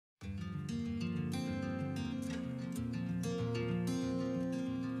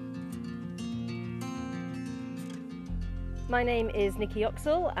My name is Nikki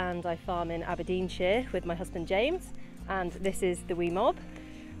Yoxall and I farm in Aberdeenshire with my husband James, and this is the wee mob.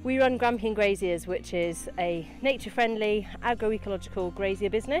 We run Grampian Graziers, which is a nature-friendly, agroecological grazier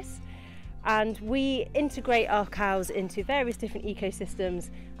business, and we integrate our cows into various different ecosystems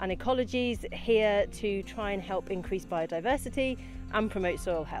and ecologies here to try and help increase biodiversity and promote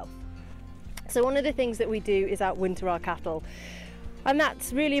soil health. So one of the things that we do is outwinter our cattle. And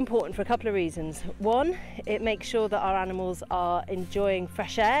that's really important for a couple of reasons. One, it makes sure that our animals are enjoying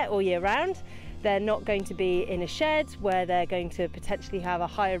fresh air all year round. They're not going to be in a shed where they're going to potentially have a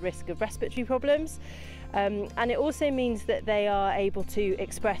higher risk of respiratory problems. And it also means that they are able to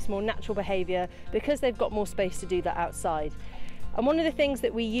express more natural behaviour because they've got more space to do that outside. And one of the things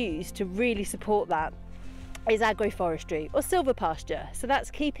that we use to really support that is agroforestry or silver pasture. So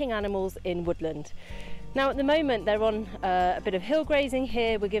that's keeping animals in woodland. Now at the moment they're on a bit of hill grazing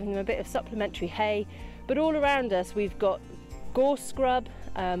here, we're giving them a bit of supplementary hay, but all around us we've got gorse scrub,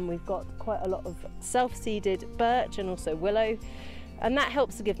 we've got quite a lot of self-seeded birch and also willow, and that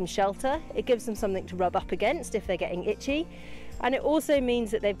helps to give them shelter. It gives them something to rub up against if they're getting itchy, and it also means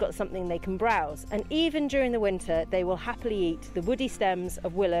that they've got something they can browse. And even during the winter they will happily eat the woody stems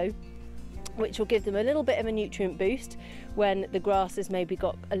of willow, which will give them a little bit of a nutrient boost when the grass has maybe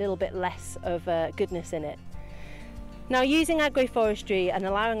got a little bit less of goodness in it. Now, using agroforestry and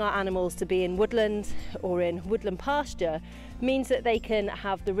allowing our animals to be in woodland or in woodland pasture means that they can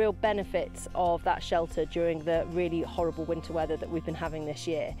have the real benefits of that shelter during the really horrible winter weather that we've been having this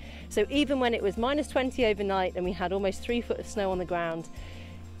year. So even when it was -20 overnight and we had almost 3 foot of snow on the ground,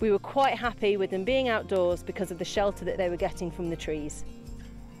 we were quite happy with them being outdoors because of the shelter that they were getting from the trees.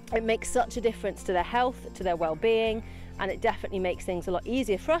 It makes such a difference to their health, to their well-being, and it definitely makes things a lot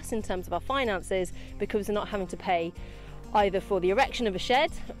easier for us in terms of our finances because we're not having to pay either for the erection of a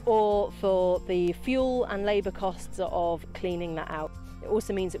shed or for the fuel and labour costs of cleaning that out. It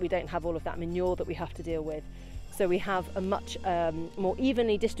also means that we don't have all of that manure that we have to deal with. So we have a much more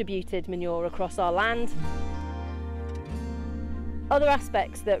evenly distributed manure across our land. Other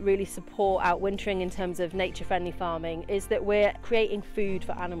aspects that really support outwintering in terms of nature-friendly farming is that we're creating food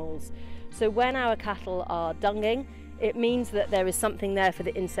for animals. So when our cattle are dunging, it means that there is something there for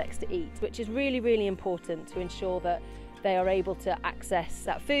the insects to eat, which is really, really important to ensure that they are able to access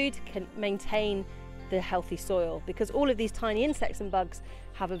that food, can maintain the healthy soil, because all of these tiny insects and bugs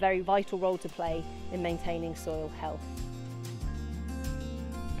have a very vital role to play in maintaining soil health.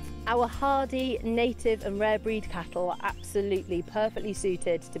 Our hardy, native and rare breed cattle are absolutely perfectly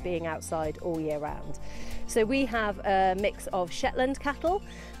suited to being outside all year round. So we have a mix of Shetland cattle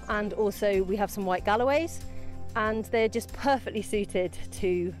and also we have some white Galloways, and they're just perfectly suited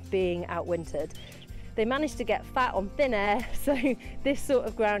to being outwintered. They manage to get fat on thin air, so this sort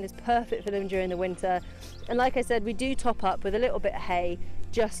of ground is perfect for them during the winter. And like I said, we do top up with a little bit of hay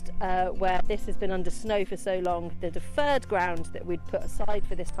just where this has been under snow for so long. The deferred ground that we'd put aside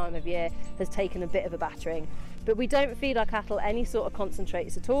for this time of year has taken a bit of a battering. But we don't feed our cattle any sort of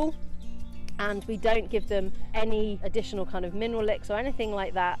concentrates at all, and we don't give them any additional kind of mineral licks or anything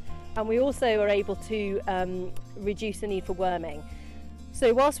like that. And we also are able to reduce the need for worming.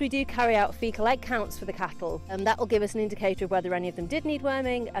 So whilst we do carry out fecal egg counts for the cattle, that will give us an indicator of whether any of them did need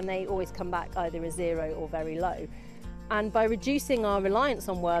worming, and they always come back either as 0 or very low. And by reducing our reliance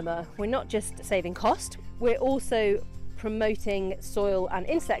on wormer, we're not just saving cost, we're also promoting soil and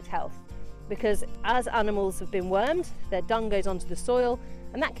insect health, because as animals have been wormed, their dung goes onto the soil,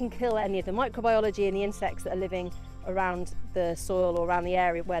 and that can kill any of the microbiology and the insects that are living around the soil or around the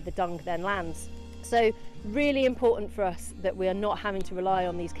area where the dung then lands. So really important for us that we are not having to rely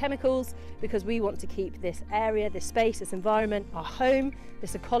on these chemicals, because we want to keep this area, this space, this environment, our home,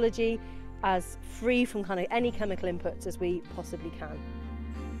 this ecology as free from kind of any chemical inputs as we possibly can.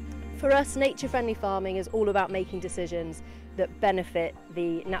 For us, nature-friendly farming is all about making decisions that benefit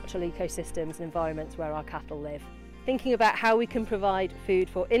the natural ecosystems and environments where our cattle live. Thinking about how we can provide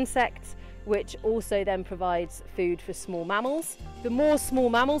food for insects, which also then provides food for small mammals. The more small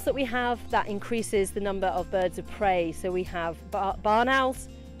mammals that we have, that increases the number of birds of prey. So we have barn owls,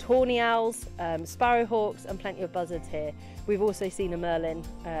 tawny owls, sparrowhawks and plenty of buzzards here. We've also seen a merlin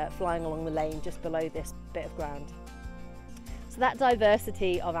flying along the lane just below this bit of ground. So that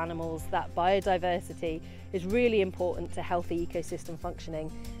diversity of animals, that biodiversity, is really important to healthy ecosystem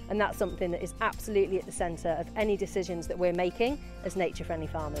functioning, and that's something that is absolutely at the centre of any decisions that we're making as nature-friendly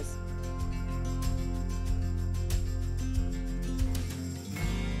farmers.